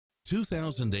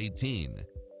2018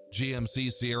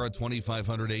 GMC Sierra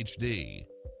 2500 HD.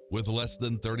 With less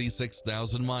than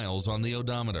 36,000 miles on the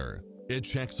odometer, it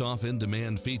checks off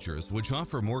in-demand features which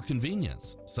offer more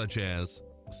convenience, such as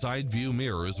side view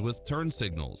mirrors with turn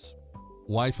signals,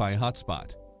 Wi-Fi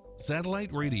hotspot,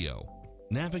 satellite radio,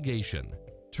 navigation,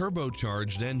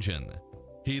 turbocharged engine,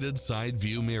 heated side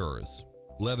view mirrors,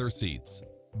 leather seats,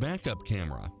 backup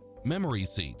camera, memory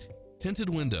seat, tinted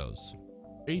windows,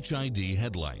 HID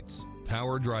headlights,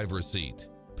 power driver seat,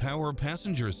 power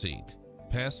passenger seat,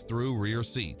 pass-through rear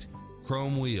seat,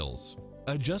 chrome wheels,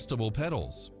 adjustable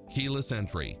pedals, keyless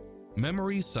entry,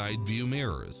 memory side view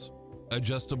mirrors,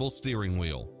 adjustable steering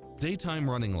wheel, daytime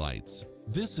running lights.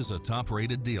 This is a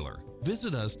top-rated dealer.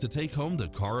 Visit us to take home the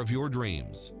car of your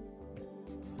dreams.